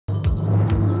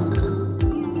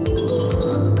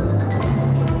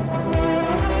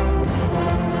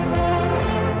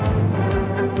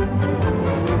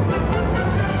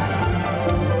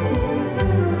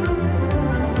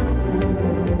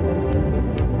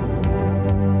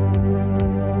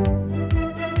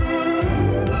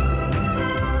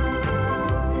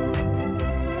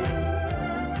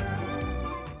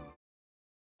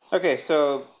Okay,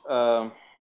 so so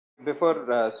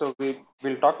we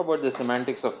will talk about the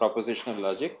semantics of propositional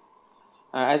logic.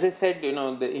 As I said,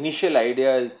 the initial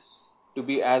idea is to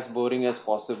be as boring as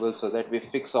possible, so that we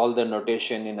fix all the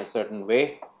notation in a certain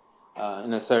way,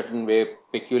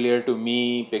 peculiar to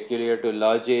me, peculiar to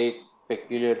logic,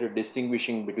 peculiar to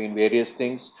distinguishing between various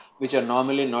things, which are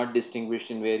normally not distinguished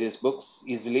in various books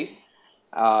easily.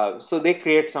 So they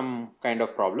create some kind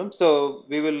of problem. So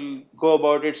we will go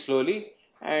about it slowly,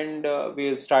 and we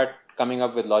will start coming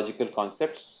up with logical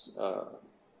concepts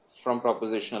from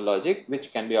propositional logic,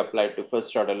 which can be applied to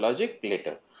first order logic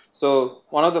later. So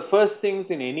one of the first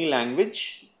things in any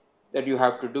language that you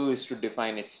have to do is to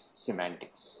define its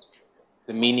semantics,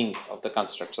 the meaning of the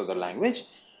constructs of the language.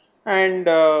 And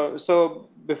so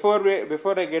before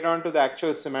I get on to the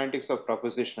actual semantics of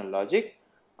propositional logic,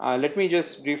 let me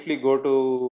just briefly go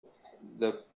to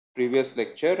the previous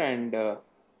lecture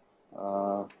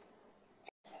uh,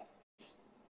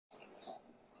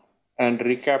 and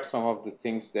recap some of the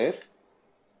things there.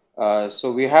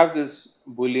 So we have this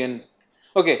Boolean.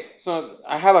 Okay, so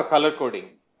I have a color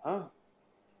coding.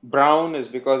 Brown is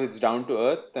because it's down to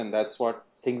earth, and that's what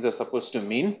things are supposed to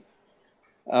mean.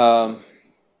 And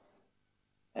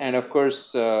of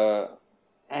course, we are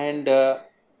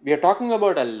talking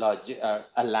about a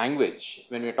language.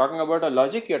 When we're talking about a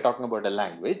logic, you're talking about a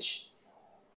language.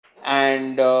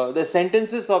 And the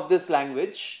sentences of this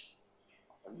language,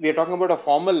 we are talking about a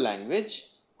formal language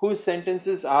whose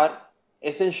sentences are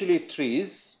essentially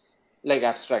trees, like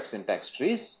abstract syntax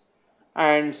trees.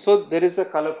 And so there is a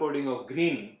color coding of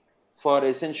green for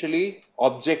essentially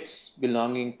objects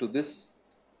belonging to this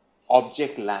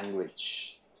object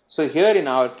language. So here in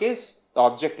our case, the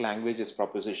object language is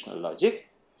propositional logic.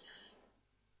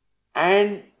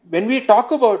 And when we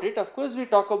talk about it, of course, we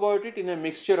talk about it in a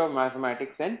mixture of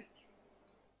mathematics and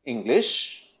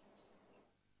English.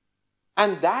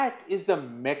 And that is the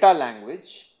meta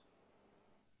language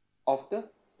of the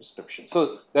description.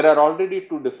 So there are already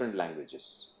two different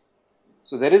languages.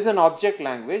 So there is an object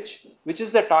language, which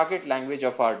is the target language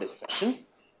of our discussion.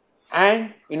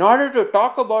 And in order to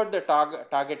talk about the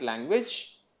target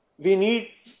language, we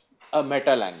need a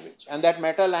meta language. And that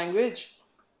meta language,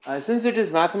 since it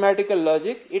is mathematical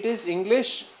logic, it is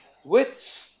English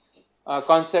with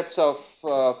concepts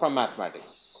from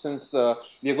mathematics. Since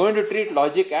we are going to treat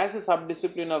logic as a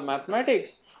subdiscipline of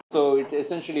mathematics, so it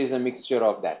essentially is a mixture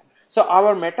of that. So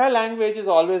our meta language is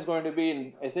always going to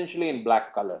be essentially in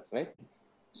black color, right?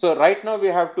 So right now we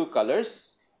have two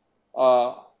colors,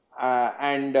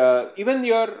 and even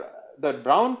the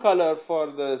brown color for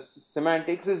the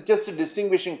semantics is just a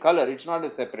distinguishing color. It's not a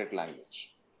separate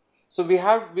language. So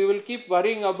we will keep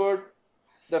worrying about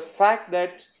the fact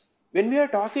that when we are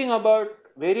talking about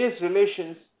various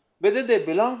relations, whether they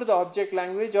belong to the object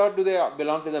language or do they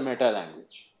belong to the meta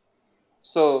language.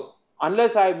 So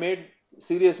unless I made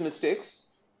serious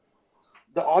mistakes,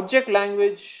 the object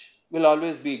language will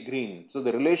always be green. So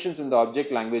the relations in the object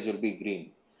language will be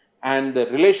green. And the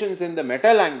relations in the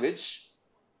meta language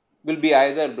will be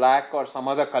either black or some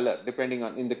other color, depending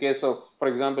on, in the case of, for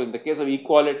example, in the case of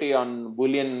equality on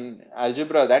Boolean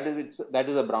algebra, that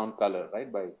is a brown color,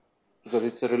 right? Because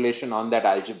it's a relation on that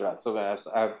algebra. So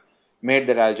I've made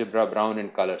that algebra brown in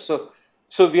color. So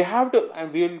we have to,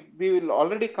 and we will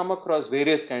already come across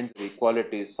various kinds of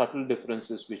equalities, subtle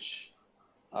differences which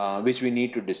we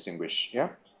need to distinguish. Yeah.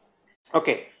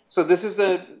 Okay. So this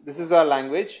is our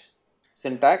language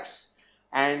syntax.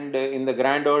 And in the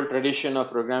grand old tradition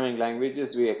of programming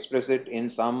languages, we express it in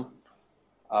some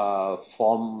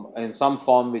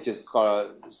form which is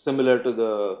similar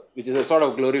to which is a sort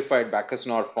of glorified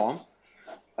Bacchus-Nor form.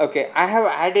 Okay, I have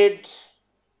added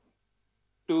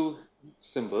two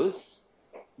symbols.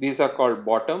 These are called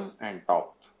bottom and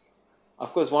top.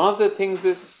 Of course, one of the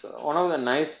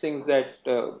nice things that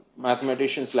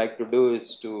mathematicians like to do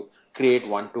is to create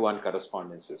one-to-one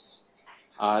correspondences.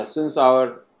 Since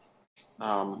our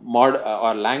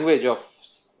or language of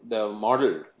the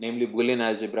model, namely Boolean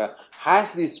algebra,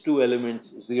 has these two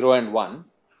elements 0 and 1,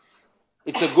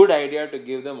 it's a good idea to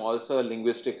give them also a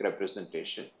linguistic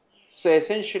representation. So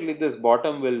essentially this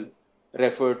bottom will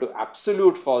refer to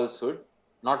absolute falsehood,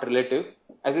 not relative.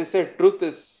 As I said, truth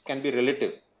can be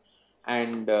relative,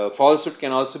 and falsehood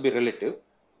can also be relative.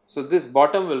 So this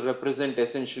bottom will represent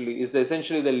essentially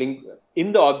the link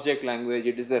in the object language.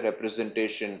 It is a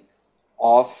representation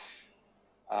of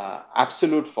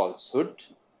absolute falsehood,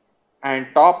 and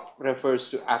top refers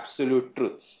to absolute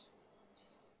truth.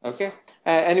 Okay.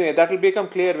 Anyway, that will become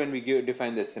clear when we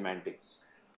define the semantics.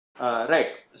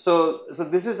 Right. So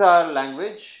this is our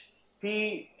language.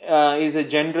 P is a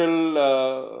general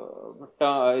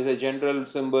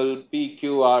symbol.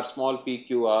 PQR, small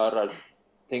PQR are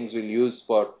things we'll use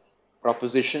for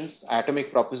propositions,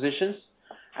 atomic propositions,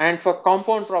 and for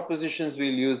compound propositions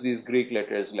we'll use these Greek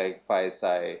letters like phi,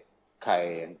 psi, chi,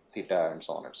 and theta, and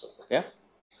so on and so forth. Yeah.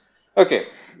 Okay,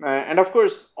 and of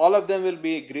course, all of them will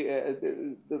be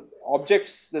the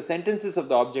objects, the sentences of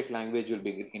the object language will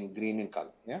be in green in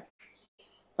color. Yeah.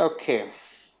 Okay.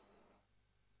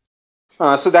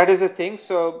 So that is the thing.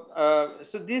 So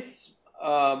this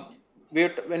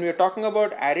when we are talking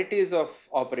about arities of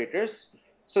operators,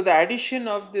 so the addition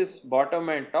of this bottom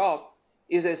and top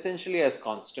is essentially as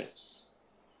constants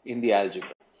in the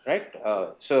algebra, right?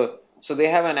 So they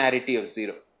have an arity of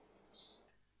 0.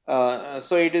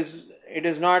 So it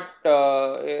is not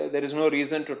there is no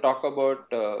reason to talk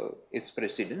about its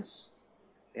precedence.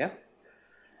 Yeah.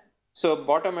 So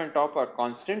bottom and top are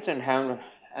constants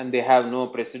and they have no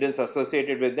precedence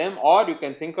associated with them, or you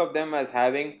can think of them as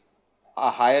having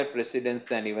a higher precedence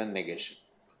than even negation,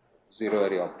 zero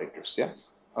array operators. Yeah.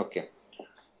 Okay.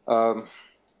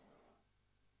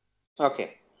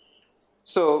 Okay.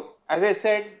 So as I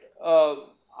said, the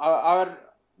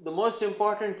most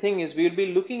important thing is we will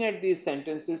be looking at these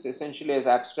sentences essentially as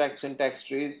abstract syntax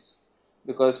trees,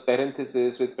 because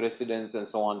parentheses with precedence and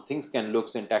so on, things can look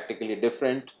syntactically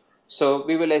different. So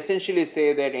we will essentially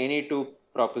say that any two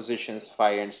propositions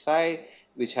phi and psi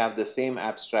which have the same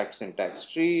abstract syntax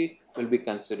tree will be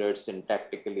considered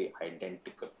syntactically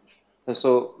identical.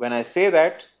 So when I say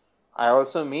that, I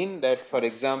also mean that, for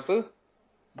example,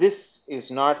 this is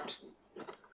not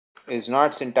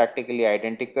syntactically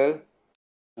identical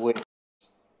with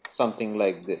something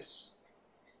like this.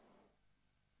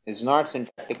 Is not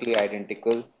syntactically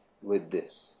identical with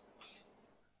this.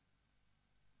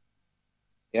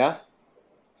 Yeah.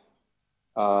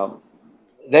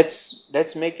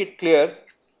 Let's make it clear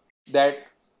that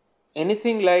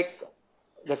anything like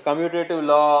the commutative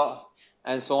law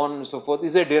and so on and so forth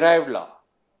is a derived law.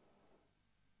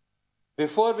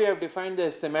 Before we have defined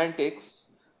the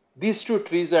semantics, these two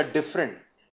trees are different.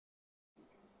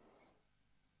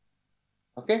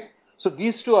 Okay, so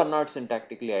these two are not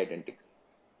syntactically identical,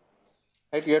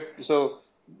 right? So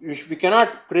we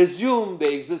cannot presume the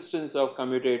existence of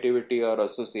commutativity or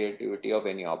associativity of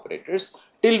any operators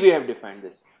till we have defined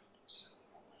this.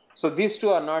 So these two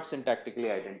are not syntactically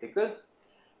identical,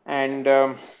 and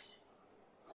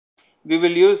we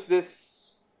will use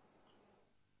this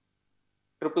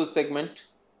triple segment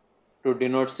to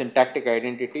denote syntactic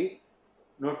identity.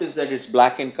 Notice that it's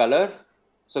black in color.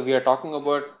 So we are talking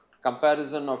about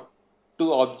comparison of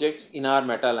two objects in our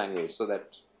meta language.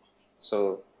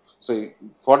 So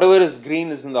whatever is green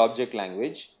is in the object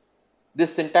language.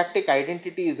 This syntactic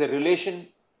identity is a relation.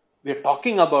 We are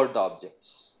talking about the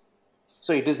objects.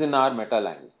 So it is in our meta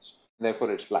language.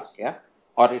 Therefore it's black, yeah,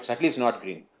 or it's at least not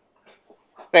green.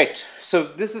 Right. So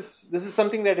this is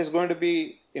something that is going to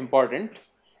be important,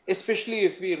 especially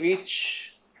if we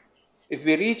reach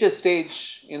a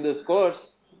stage in this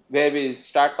course where we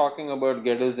start talking about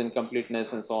Gödel's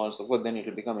incompleteness and so on and so forth. Then it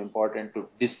will become important to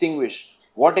distinguish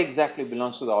what exactly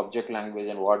belongs to the object language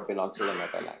and what belongs to the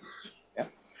meta language. Yeah.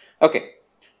 Okay.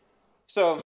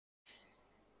 So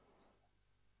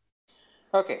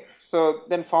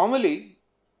then formally,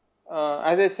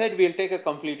 as I said, we'll take a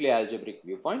completely algebraic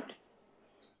viewpoint,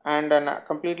 and a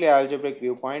completely algebraic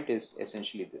viewpoint is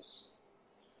essentially this.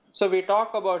 So we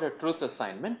talk about a truth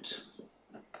assignment.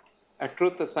 A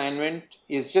truth assignment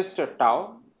is just a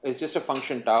tau, is just a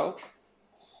function tau,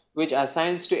 which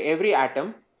assigns to every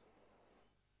atom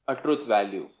a truth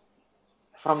value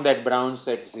from that Brown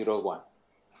set 0, 1.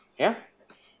 Yeah.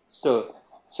 So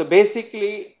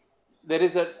basically,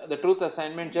 the truth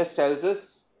assignment just tells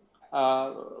us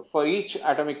for each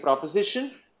atomic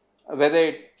proposition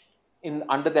whether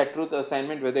under that truth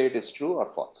assignment whether it is true or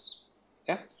false.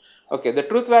 Yeah. Okay. The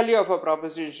truth value of a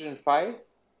proposition phi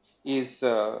is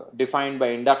defined by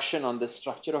induction on the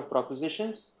structure of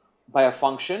propositions by a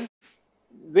function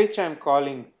which I am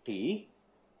calling t,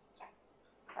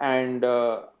 and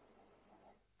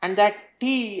that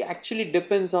t actually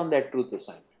depends on that truth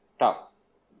assignment tau.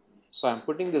 So I am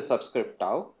putting the subscript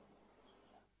tau,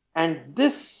 and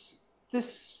this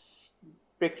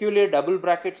peculiar double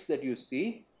brackets that you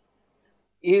see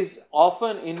is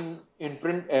often in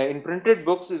printed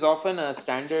books is often a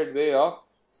standard way of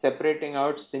separating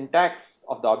out syntax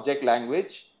of the object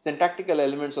language, syntactical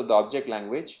elements of the object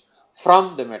language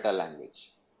from the meta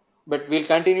language. But we'll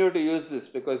continue to use this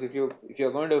because if you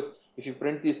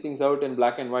print these things out in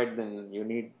black and white, then you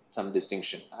need some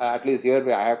distinction. At least here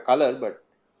I have color, but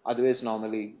otherwise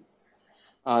normally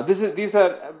These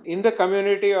are in the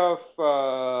community of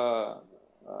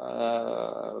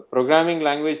programming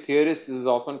language theorists. This is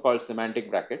often called semantic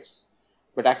brackets,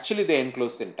 but actually they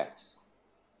enclose syntax.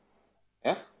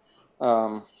 Yeah.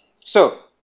 So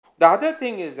the other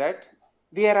thing is that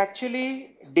we are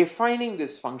actually defining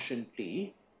this function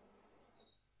t.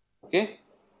 Okay.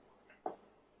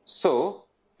 So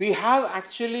we have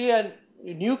actually a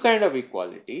new kind of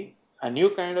equality,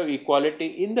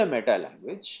 in the meta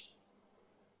language,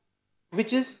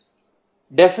 which is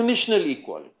definitional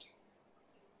equality.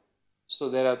 So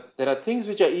there are things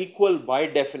which are equal by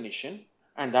definition,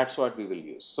 and that's what we will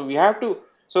use. So we have to,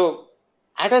 so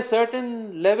at a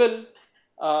certain level,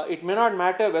 it may not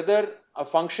matter whether a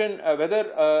function,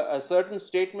 whether a certain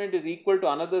statement is equal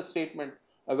to another statement,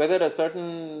 whether a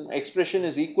certain expression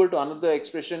is equal to another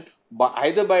expression,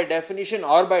 either by definition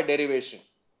or by derivation.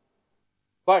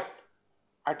 But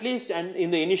at least and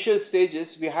in the initial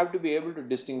stages, we have to be able to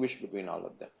distinguish between all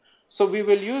of them. So we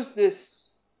will use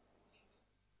this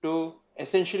to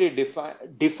essentially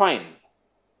define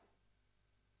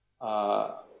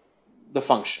the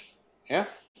function. Yeah.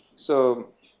 So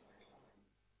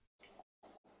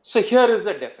here is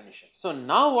the definition. So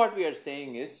now what we are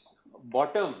saying is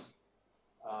bottom,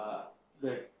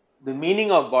 the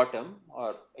meaning of bottom,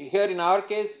 or here in our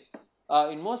case,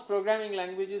 in most programming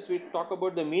languages, we talk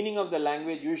about the meaning of the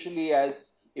language usually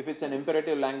as, if it's an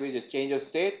imperative language, a change of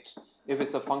state. If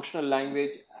it's a functional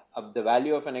language, of the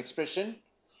value of an expression.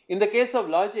 In the case of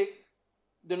logic,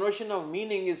 the notion of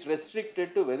meaning is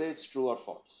restricted to whether it's true or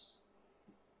false,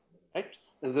 right?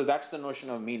 So that's the notion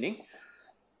of meaning.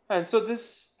 And so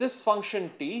this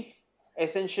function t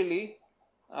essentially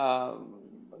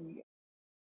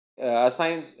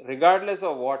assigns, regardless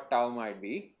of what tau might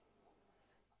be,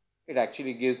 it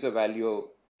actually gives a value.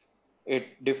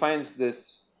 It defines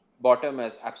this bottom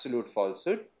as absolute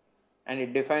falsehood, and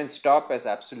it defines top as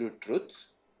absolute truth.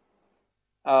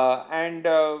 And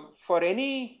for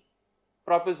any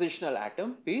propositional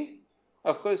atom P,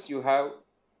 of course, you have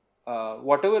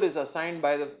whatever is assigned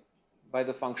by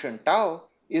the function tau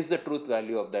is the truth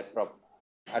value of that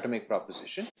atomic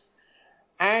proposition.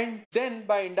 And then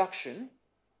by induction,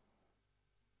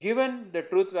 given the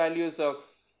truth values of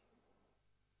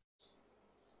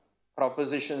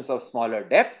propositions of smaller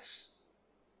depths,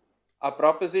 a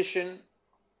proposition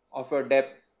of a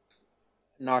depth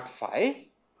not phi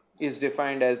is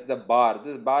defined as the bar.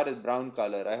 This bar is brown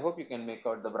color. I hope you can make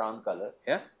out the brown color.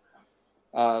 Yeah.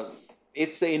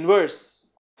 It's the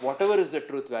inverse, whatever is the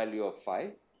truth value of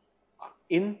phi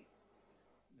in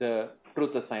the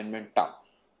truth assignment tau.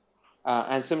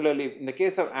 And similarly, in the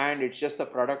case of AND, it's just the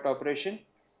product operation.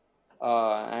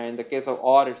 And in the case of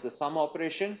OR, it's the sum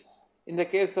operation. In the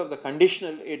case of the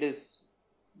conditional, it is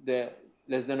the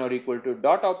less than or equal to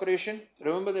dot operation.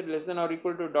 Remember that less than or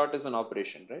equal to dot is an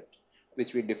operation, right,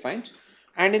 which we defined.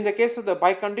 And in the case of the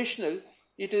biconditional,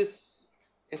 it is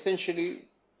essentially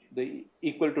the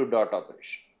equal to dot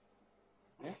operation.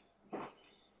 Okay.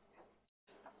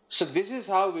 So this is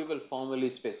how we will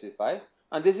formally specify,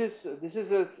 and this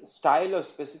is a style of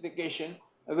specification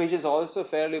which is also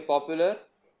fairly popular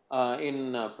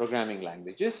in programming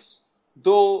languages,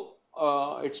 though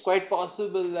it's quite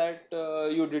possible that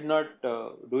you did not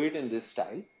do it in this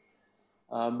style.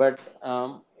 But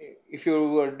if you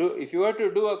were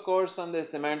to do a course on the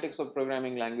semantics of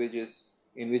programming languages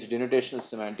in which denotational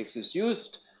semantics is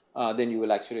used, then you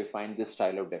will actually find this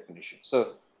style of definition.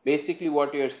 So basically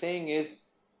what you are saying is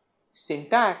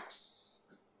syntax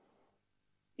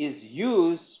is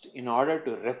used in order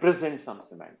to represent some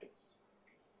semantics.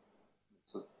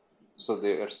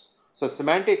 So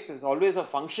semantics is always a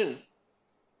function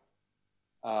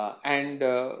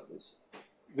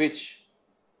which,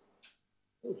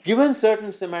 given certain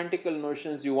semantical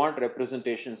notions, you want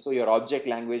representation, so your object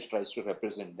language tries to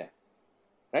represent them,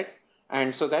 right?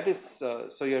 And so that is so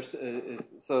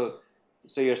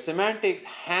your semantics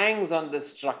hangs on the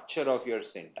structure of your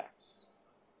syntax.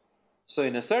 So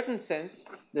in a certain sense,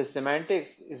 the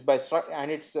semantics is by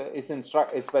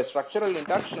it's by structural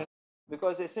induction,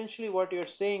 because essentially what you're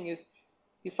saying is,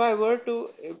 if I have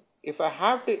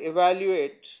to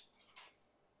evaluate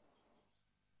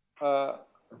a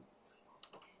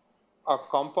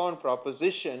compound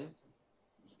proposition,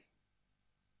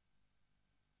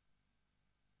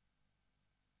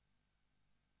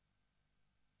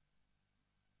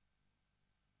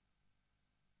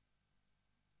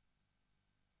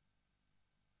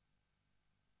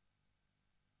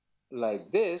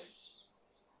 like this,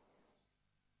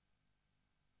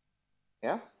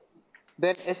 yeah,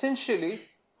 then essentially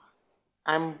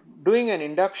I'm doing an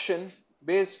induction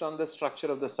based on the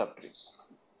structure of the subtrees.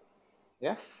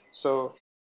 Yeah. So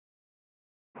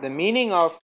the meaning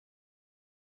of,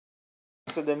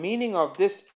 so the meaning of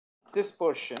this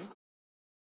portion,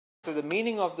 so the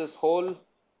meaning of this whole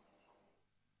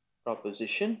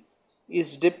proposition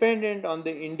is dependent on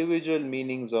the individual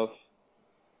meanings of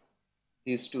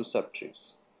these two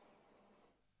subtrees.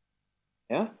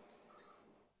 Yeah?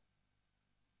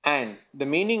 And the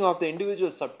meaning of the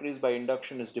individual subtrees by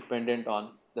induction is dependent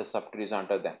on the subtrees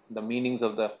under them, the meanings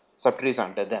of the subtrees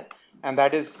under them. And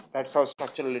that's how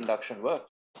structural induction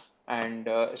works. And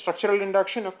structural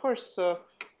induction, of course,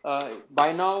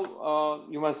 by now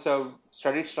you must have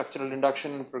studied structural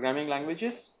induction in programming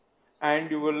languages,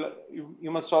 and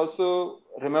you must also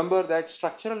remember that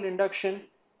structural induction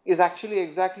is actually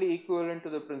exactly equivalent to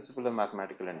the principle of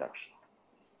mathematical induction.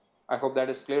 I hope that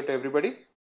is clear to everybody.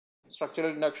 Structural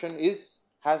induction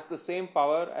has the same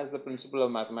power as the principle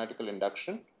of mathematical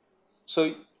induction.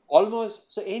 So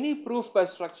any proof by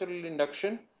structural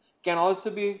induction can also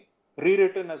be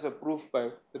rewritten as a proof by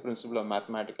the principle of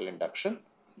mathematical induction,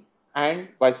 and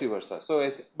vice versa.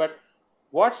 But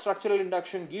what structural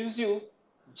induction gives you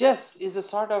just is a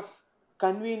sort of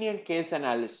convenient case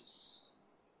analysis.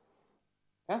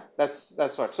 Yeah, that's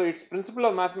what. So it's principle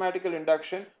of mathematical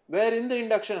induction, where in the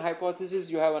induction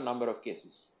hypothesis you have a number of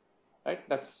cases, right?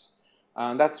 That's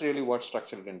really what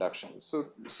structural induction is.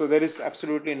 So there is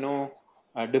absolutely no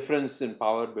difference in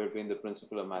power between the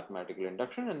principle of mathematical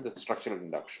induction and the structural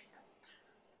induction.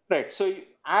 Right, so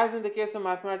as in the case of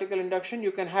mathematical induction,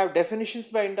 you can have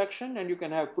definitions by induction and you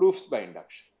can have proofs by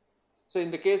induction. So in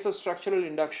the case of structural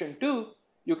induction too,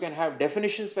 you can have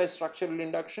definitions by structural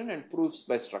induction and proofs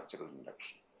by structural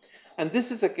induction. And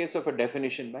this is a case of a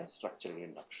definition by structural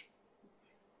induction.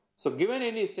 So given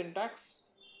any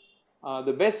syntax,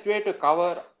 the best way to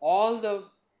cover all the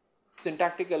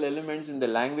syntactical elements in the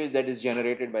language that is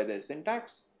generated by the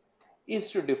syntax is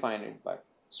to define it by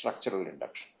structural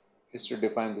induction. Is to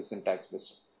define the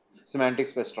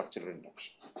semantics by structural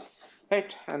induction,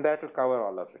 right? And that will cover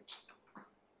all of it.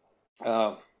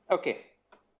 Okay,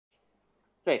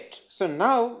 right. So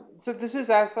now, this is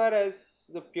as far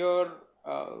as the pure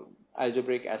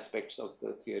algebraic aspects of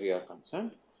the theory are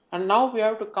concerned. And now we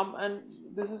have to come, and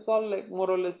this is all like more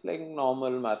or less like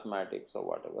normal mathematics or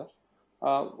whatever.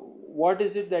 What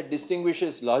is it that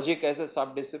distinguishes logic as a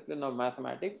subdiscipline of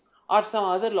mathematics, or some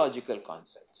other logical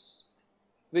concepts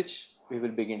which we will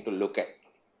begin to look at.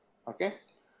 Okay,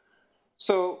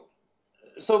 so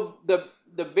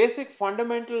the basic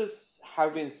fundamentals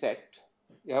have been set.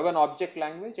 You have an object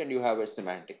language and you have a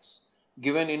semantics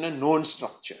given in a known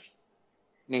structure,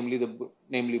 namely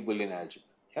Boolean algebra.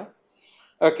 Yeah.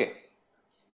 Okay.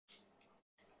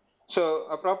 So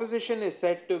a proposition is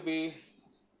said to be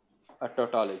a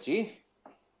tautology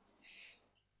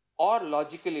or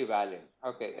logically valid.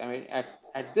 Okay, I mean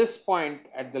at this point,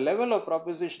 at the level of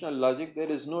propositional logic, there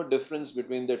is no difference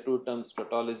between the two terms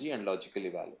tautology and logically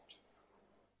valid.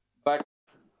 But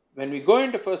when we go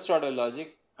into first order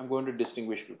logic, I'm going to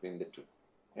distinguish between the two.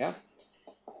 Yeah,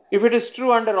 if it is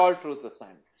true under all truth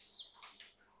assignments,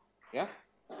 yeah,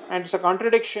 and it's a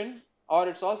contradiction, or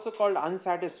it's also called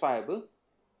unsatisfiable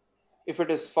if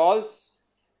it is false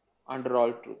under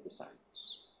all truth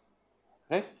assignments,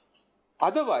 right?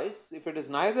 Otherwise, if it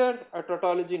is neither a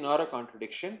tautology nor a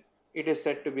contradiction, it is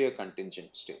said to be a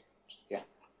contingent statement. Yeah.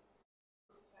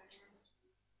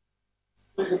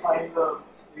 Define the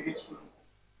various truths.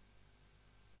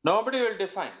 Nobody will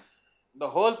define. The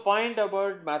whole point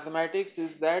about mathematics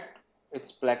is that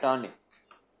it's Platonic.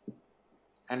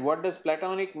 And what does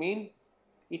Platonic mean?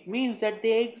 It means that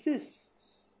they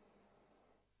exist.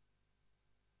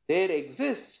 There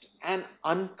exist an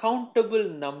uncountable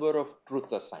number of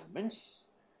truth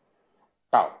assignments,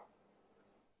 tau.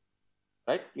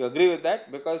 Right? You agree with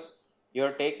that? Because you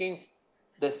are taking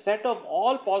the set of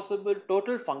all possible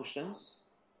total functions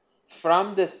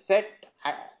from the set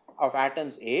of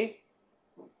atoms A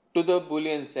to the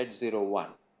Boolean set 0, 1.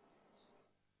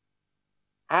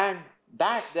 And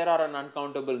that there are an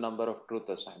uncountable number of truth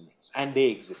assignments, and they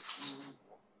exist.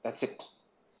 That's it.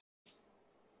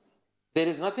 There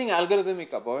is nothing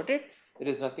algorithmic about it. There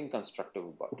is nothing constructive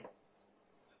about it.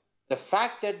 The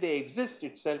fact that they exist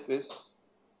itself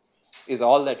is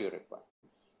all that you require.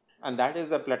 And that is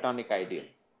the Platonic ideal.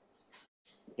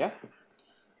 Yeah?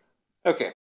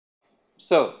 Okay.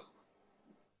 So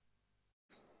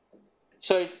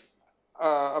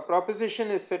a proposition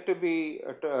is said to be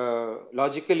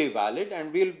logically valid,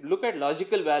 and we'll look at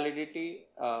logical validity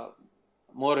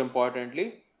more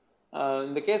importantly.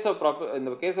 In the case of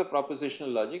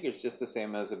propositional logic, it's just the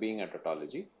same as being a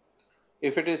tautology.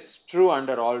 If it is true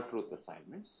under all truth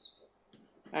assignments,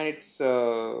 and it's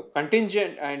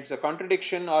contingent and it's a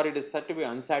contradiction, or it is said to be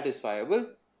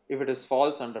unsatisfiable if it is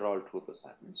false under all truth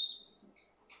assignments,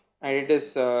 and it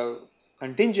is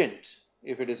contingent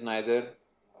if it is neither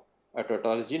a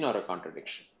tautology nor a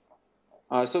contradiction.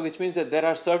 So which means that there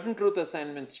are certain truth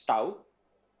assignments tau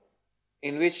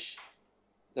in which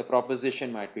the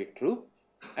proposition might be true,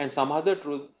 and some other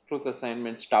truth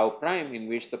assignments tau prime in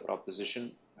which the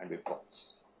proposition might be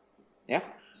false. Yeah,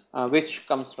 which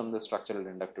comes from the structural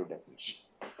inductive definition.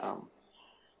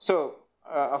 So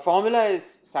a formula is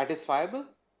satisfiable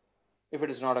if it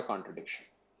is not a contradiction,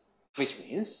 which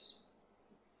means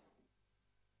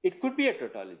it could be a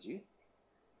tautology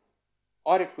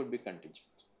or it could be contingent.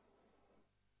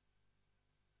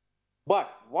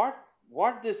 But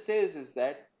what this says is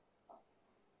that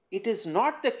it is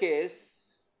not the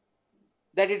case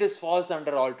that it is false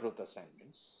under all truth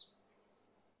assignments,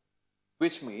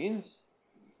 which means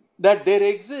that there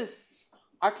exists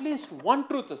at least one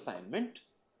truth assignment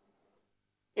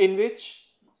in which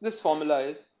this formula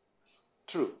is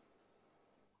true.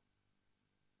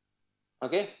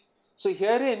 Okay, so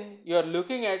herein you are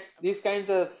looking at these kinds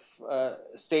of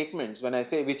statements. When I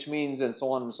say which means and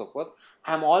so on and so forth,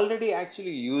 I am already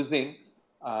actually using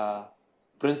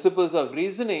principles of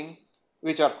reasoning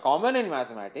which are common in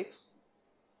mathematics,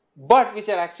 but which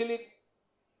are actually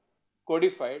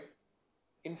codified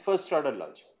in first order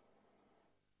logic.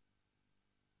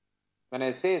 When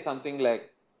I say something like,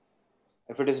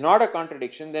 if it is not a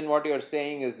contradiction, then what you are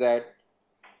saying is that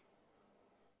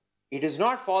it is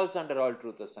not false under all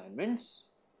truth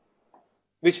assignments,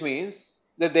 which means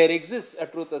that there exists a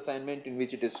truth assignment in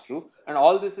which it is true, and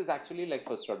all this is actually like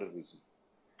first order reasoning,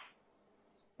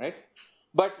 right?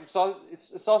 But it's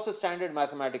also standard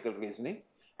mathematical reasoning,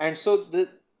 and so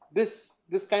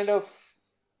this kind of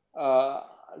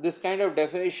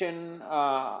definition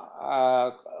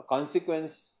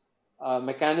consequence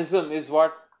mechanism is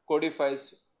what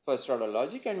codifies first order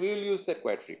logic, and we will use that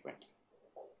quite frequently,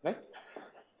 right?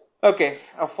 Okay,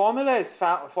 a formula is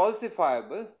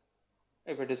falsifiable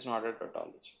if it is not a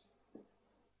tautology,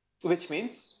 which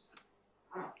means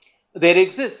there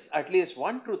exists at least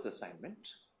one truth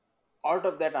assignment out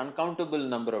of that uncountable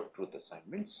number of truth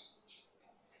assignments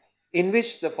in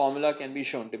which the formula can be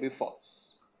shown to be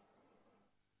false,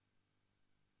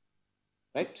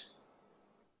 right?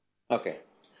 Okay.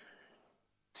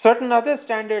 Certain other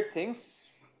standard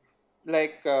things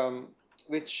like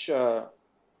which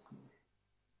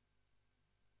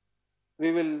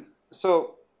we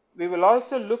will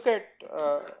also look at,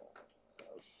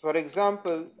 for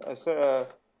example,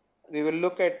 we will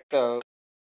look at the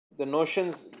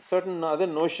notions, certain other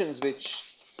notions which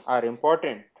are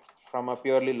important from a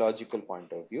purely logical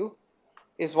point of view.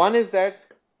 One is that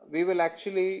we will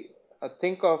actually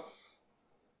think of,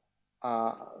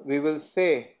 we will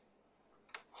say,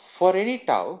 for any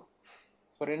tau,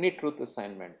 for any truth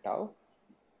assignment tau,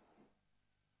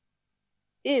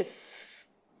 if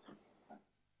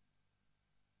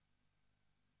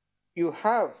you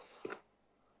have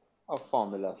a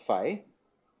formula phi,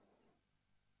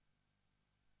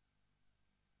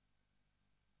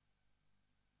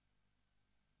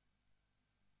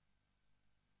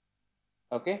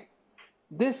 okay,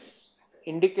 this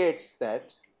indicates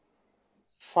that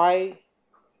phi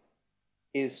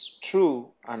is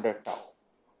true under tau.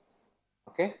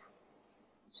 Okay,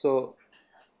 so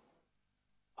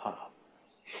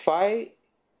phi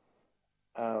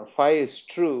is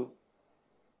true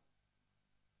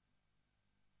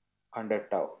under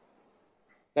tau.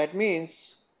 That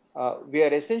means we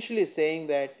are essentially saying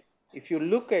that if you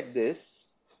look at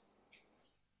this,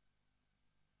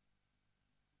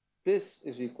 this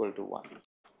is equal to 1.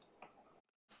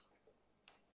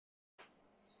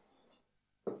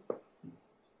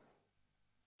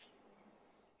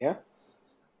 Yeah.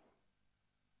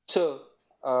 So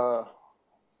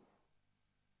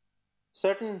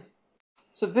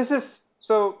this is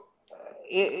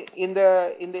in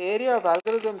the area of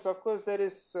algorithms, of course, there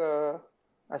is a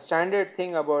standard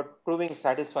thing about proving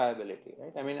satisfiability,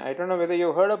 right? I mean, I don't know whether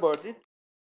you heard about it.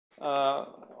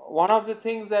 One of the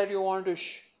things that you want to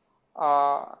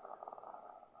a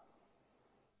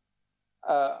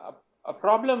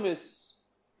problem is,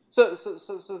 so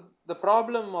the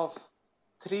problem of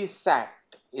 3 sat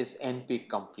is NP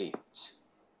complete.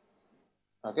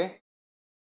 Okay,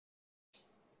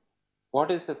 what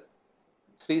is the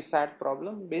 3 sat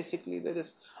problem? Basically, there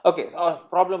is, okay, so our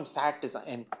problem sat is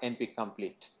NP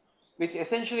complete, which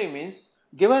essentially means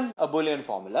given a Boolean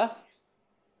formula,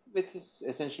 which is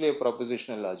essentially a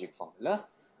propositional logic formula,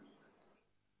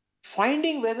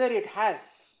 finding whether it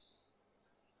has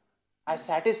a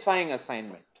satisfying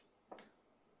assignment,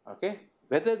 okay,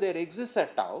 whether there exists a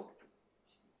tau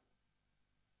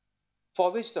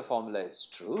for which the formula is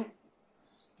true,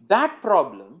 that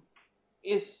problem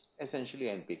is essentially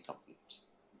NP complete.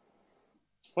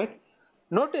 Right?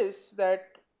 Notice that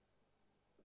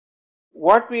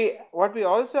what we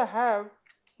also have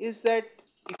is that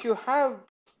if you have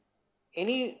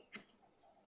any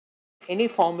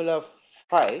formula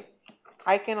phi,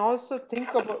 I can also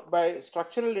think about, by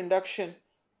structural induction,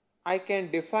 I can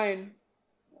define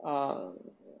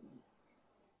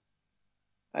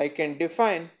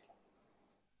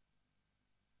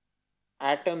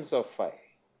atoms of phi,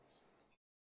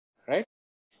 right?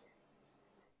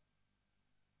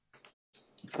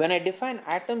 When I define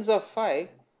atoms of phi,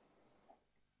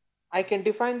 I can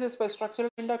define this by structural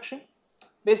induction.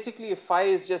 Basically, if phi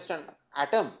is just an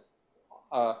atom,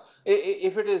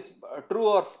 if it is true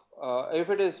or if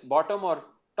it is bottom or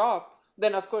top,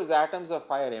 then of course the atoms of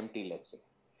phi are empty, let's say.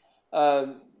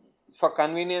 For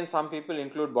convenience, some people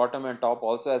include bottom and top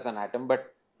also as an atom,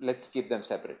 but let's keep them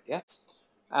separate, yeah.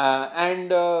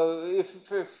 If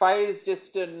phi is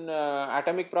just an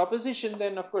atomic proposition,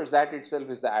 then of course that itself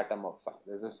is the atom of phi.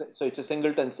 So it's a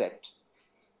singleton set.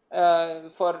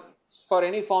 For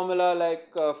any formula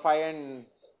like phi and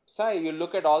psi, you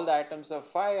look at all the atoms of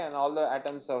phi and all the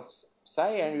atoms of psi,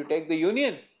 and you take the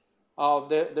union of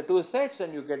the two sets,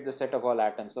 and you get the set of all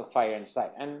atoms of phi and psi.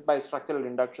 And by structural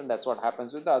induction, that's what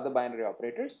happens with the other binary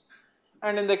operators.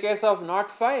 And in the case of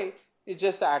not phi, it's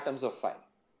just the atoms of phi.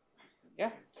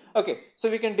 Yeah. Okay. So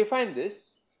we can define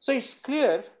this. So it's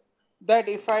clear that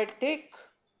if I take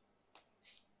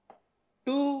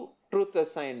two truth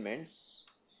assignments,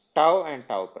 tau and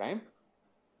tau prime,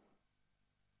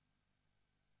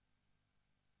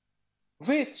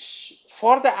 which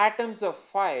for the atoms of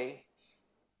phi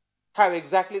have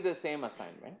exactly the same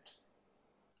assignment,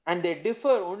 and they differ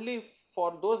only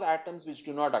for those atoms which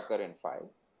do not occur in phi,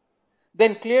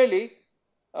 then clearly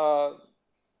tau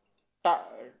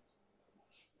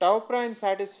prime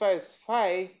satisfies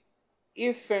phi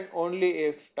if and only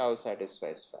if tau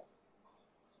satisfies phi,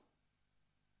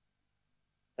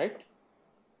 right?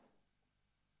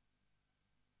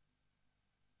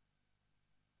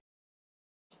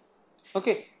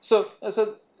 Okay, so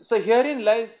herein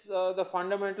lies the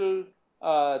fundamental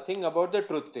thing about the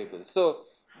truth table. So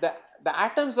the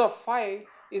atoms of phi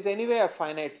is anyway a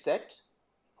finite set.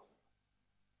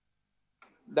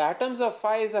 The atoms of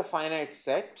phi is a finite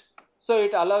set, so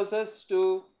it allows us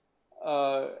to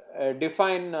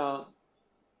define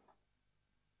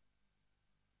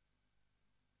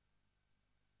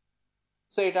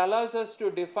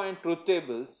truth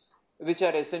tables which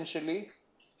are essentially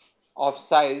of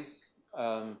size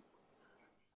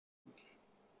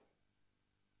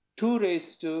 2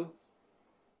 raised to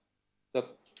the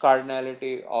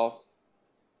cardinality of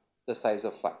the size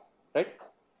of phi, right?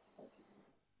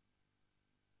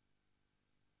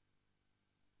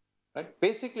 Right.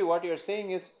 Basically, what you are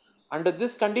saying is, under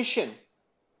this condition,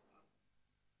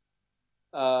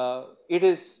 it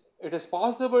is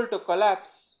possible to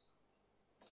collapse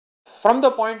from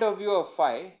the point of view of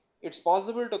phi. It's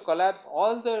possible to collapse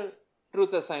all the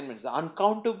truth assignments, the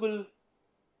uncountable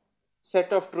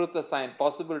set of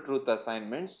possible truth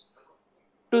assignments,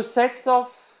 to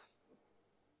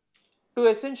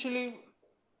essentially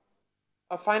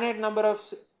a finite number of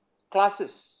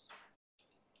classes,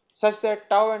 such that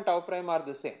tau and tau prime are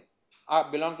the same,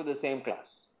 belong to the same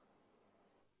class,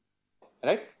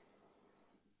 right?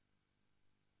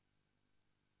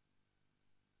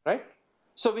 Right?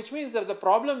 So which means that the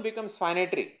problem becomes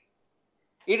finitary.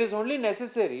 It is only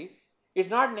necessary, it's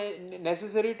not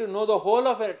necessary to know the whole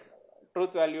of a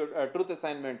truth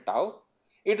assignment tau.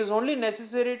 It is only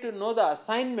necessary to know the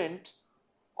assignment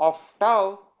of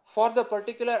tau for the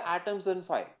particular atoms in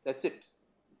phi. That's it.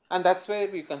 And that's how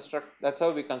we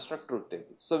construct truth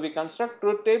tables. So we construct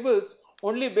truth tables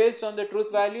only based on the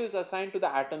truth values assigned to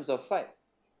the atoms of phi,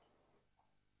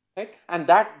 right? And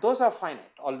those are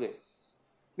finite always,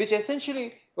 which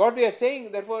essentially what we are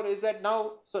saying therefore is that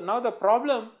now the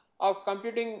problem of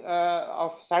computing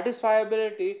of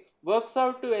satisfiability works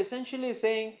out to essentially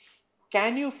saying,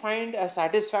 can you find a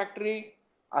satisfactory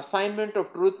assignment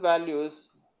of truth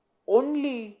values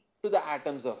only to the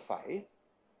atoms of phi,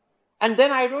 and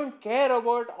then I don't care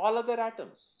about all other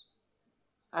atoms,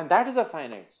 and that is a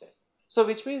finite set. So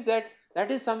which means that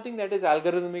is something that is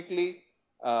algorithmically,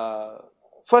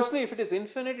 firstly, if it is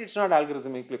infinite, it's not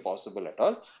algorithmically possible at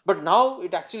all, but now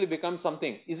it actually becomes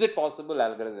something. Is it possible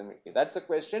algorithmically? That's a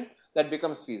question that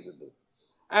becomes feasible.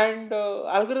 And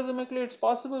algorithmically it's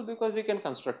possible because we can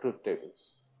construct truth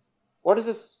tables. What is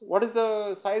this? What is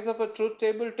the size of a truth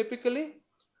table typically?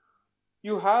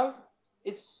 You have,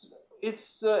 it's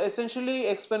essentially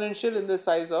exponential in the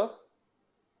size of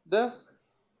the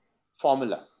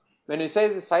formula. When we say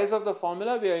the size of the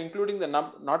formula, we are including the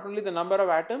not only the number of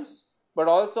atoms, but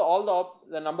also all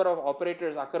the number of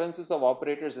operators, occurrences of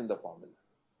operators in the formula,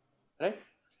 right?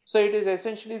 So it is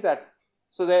essentially that.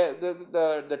 So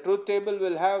the truth table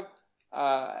will have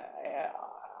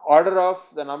order of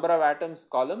the number of atoms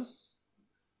columns,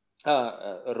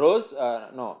 rows,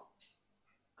 no,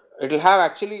 it will have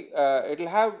actually, it will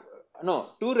have, no,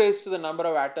 2 raised to the number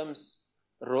of atoms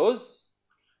rows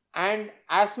and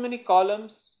as many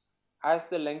columns as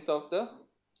the length of the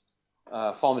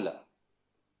formula,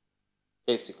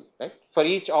 basically, right? For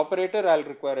each operator, I will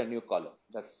require a new column.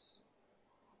 That's,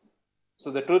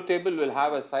 so the truth table will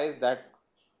have a size that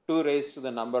 2 raised to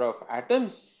the number of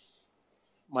atoms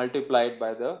multiplied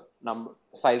by the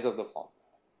size of the formula.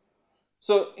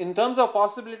 So in terms of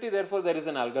possibility, therefore, there is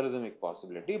an algorithmic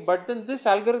possibility, but then this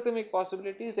algorithmic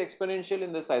possibility is exponential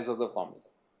in the size of the formula,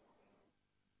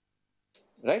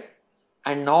 right?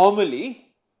 And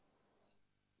normally,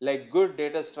 like good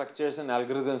data structures and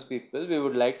algorithms people, we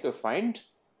would like to find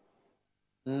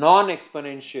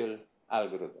non-exponential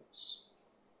algorithms,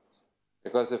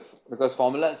 because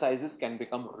formula sizes can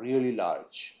become really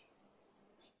large.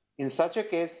 In such a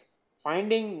case,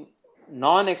 finding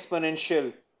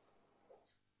non-exponential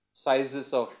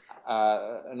sizes of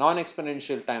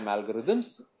non-exponential time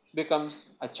algorithms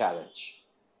becomes a challenge.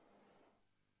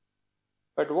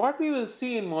 But what we will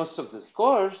see in most of this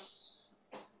course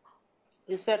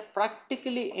is that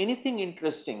practically anything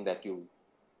interesting that you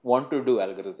want to do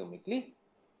algorithmically is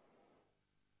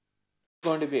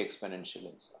going to be exponential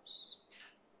in size.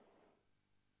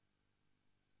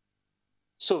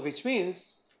 So which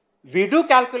means we will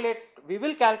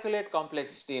calculate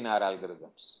complexity in our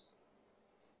algorithms,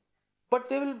 but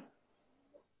they will,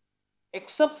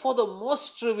 except for the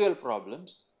most trivial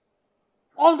problems,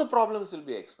 all the problems will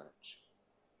be exponential.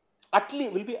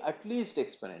 Will be at least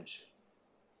exponential.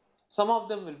 Some of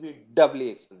them will be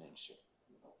doubly exponential.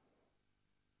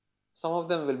 Some of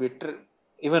them will be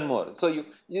even more. So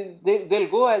they'll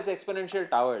go as exponential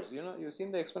towers. You know, you've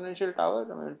seen the exponential tower.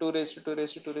 I mean, 2 raised to 2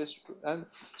 raised to 2 raised to 2, and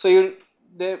so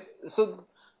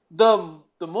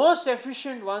the most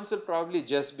efficient ones will probably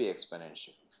just be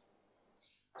exponential.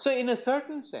 So in a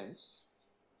certain sense,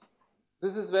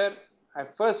 this is where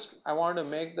I want to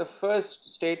make the first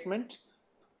statement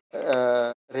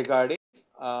regarding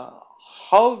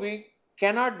how we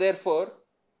cannot therefore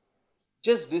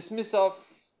just dismiss off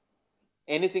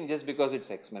anything just because it's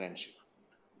exponential.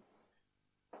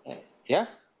 Yeah?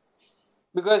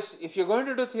 Because if you're going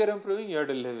to do theorem proving, you have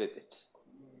to live with it.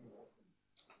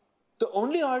 The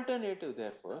only alternative,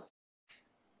 therefore,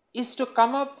 is to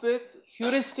come up with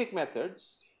heuristic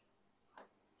methods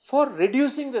for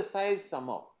reducing the size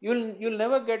somehow. You'll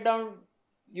never get down,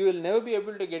 you will never be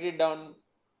able to get it down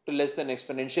to less than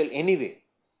exponential anyway.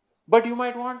 But you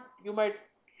might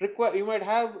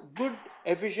have good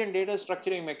efficient data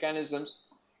structuring mechanisms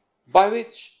by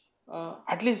which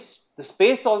at least the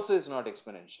space also is not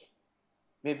exponential.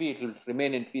 Maybe it will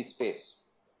remain in p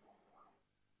space.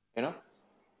 You know,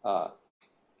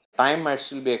 time might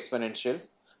still be exponential.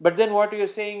 But then what you are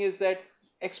saying is that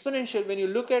exponential, when you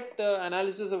look at the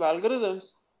analysis of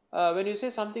algorithms, when you say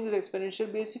something is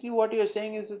exponential, basically what you are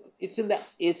saying is that it's in the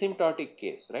asymptotic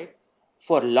case, right?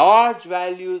 For large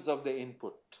values of the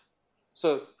input.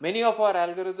 So many of our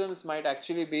algorithms might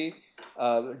actually be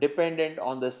dependent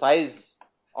on the size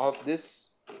of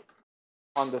this,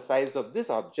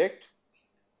 object,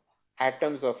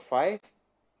 atoms of phi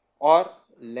or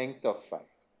length of phi,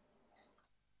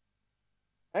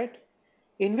 right?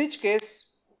 In which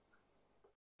case,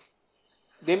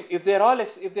 if they are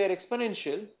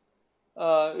exponential,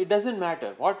 it doesn't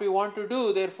matter. What we want to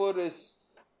do, therefore, is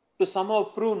to somehow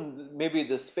prune maybe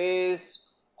the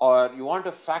space, or you want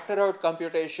to factor out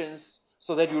computations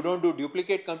so that you don't do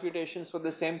duplicate computations for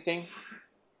the same thing,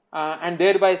 and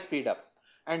thereby speed up.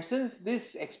 And since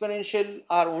this exponential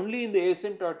are only in the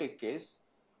asymptotic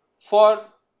case, for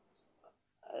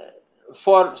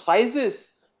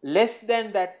sizes less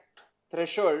than that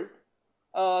threshold,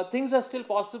 things are still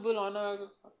possible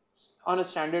on a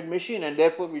standard machine, and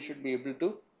therefore we should be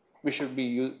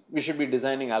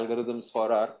designing algorithms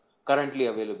for our currently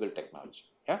available technology.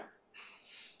 Yeah.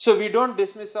 So we don't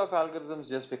dismiss off algorithms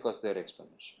just because they're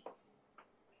exponential.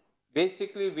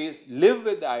 Basically, we live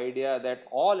with the idea that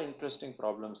all interesting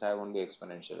problems have only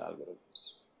exponential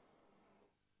algorithms.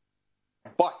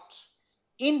 But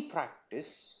in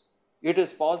practice, it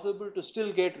is possible to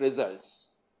still get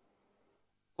results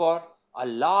for a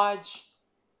large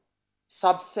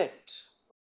subset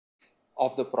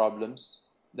of the problems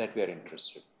that we are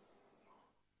interested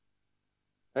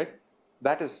in. Right?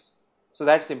 That is So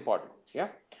that's important. Yeah.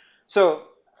 So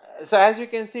as you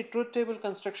can see, truth table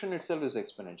construction itself is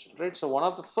exponential, right? So one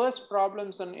of the first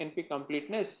problems on NP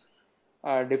completeness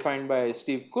defined by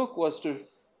Steve Cook was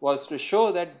to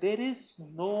show that there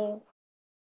is no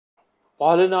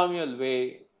polynomial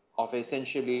way of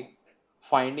essentially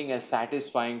finding a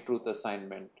satisfying truth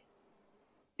assignment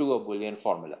to a Boolean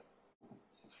formula.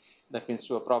 That means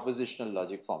to a propositional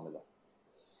logic formula,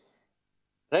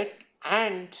 right?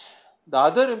 And the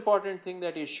other important thing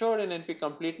that he showed in NP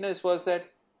completeness was that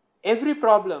every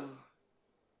problem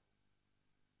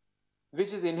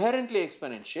which is inherently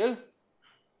exponential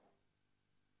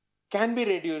can be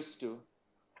reduced to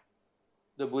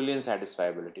the Boolean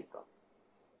satisfiability problem.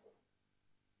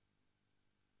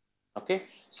 Okay,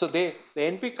 so the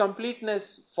NP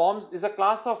completeness is a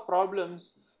class of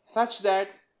problems such that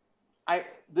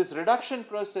this reduction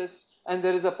process, and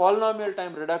there is a polynomial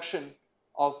time reduction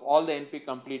of all the NP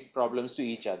complete problems to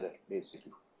each other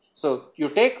basically. So you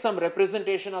take some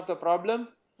representation of the problem,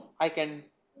 I can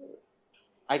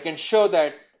show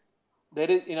that there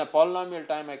is, in a polynomial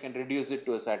time, I can reduce it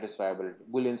to a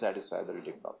Boolean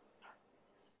satisfiability problem.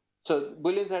 So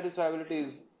Boolean satisfiability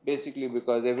is basically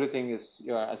because everything is,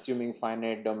 you are assuming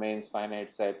finite domains,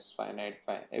 finite sets,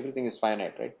 everything is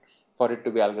finite, right? For it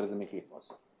to be algorithmically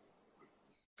possible,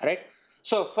 right?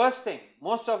 So first thing,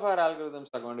 most of our algorithms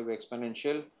are going to be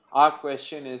exponential. Our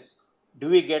question is, do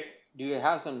you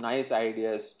have some nice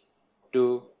ideas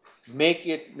to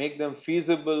make them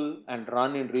feasible and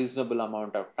run in reasonable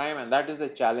amount of time? And that is the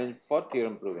challenge for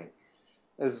theorem proving.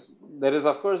 There is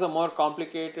of course a more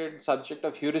complicated subject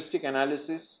of heuristic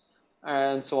analysis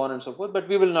and so on and so forth, but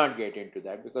we will not get into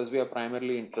that because we are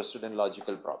primarily interested in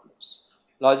logical problems.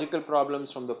 Logical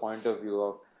problems from the point of view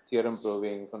of theorem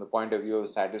proving, from the point of view of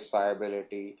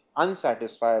satisfiability.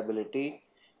 Unsatisfiability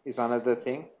is another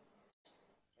thing,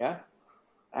 yeah,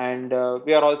 and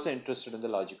we are also interested in the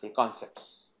logical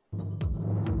concepts.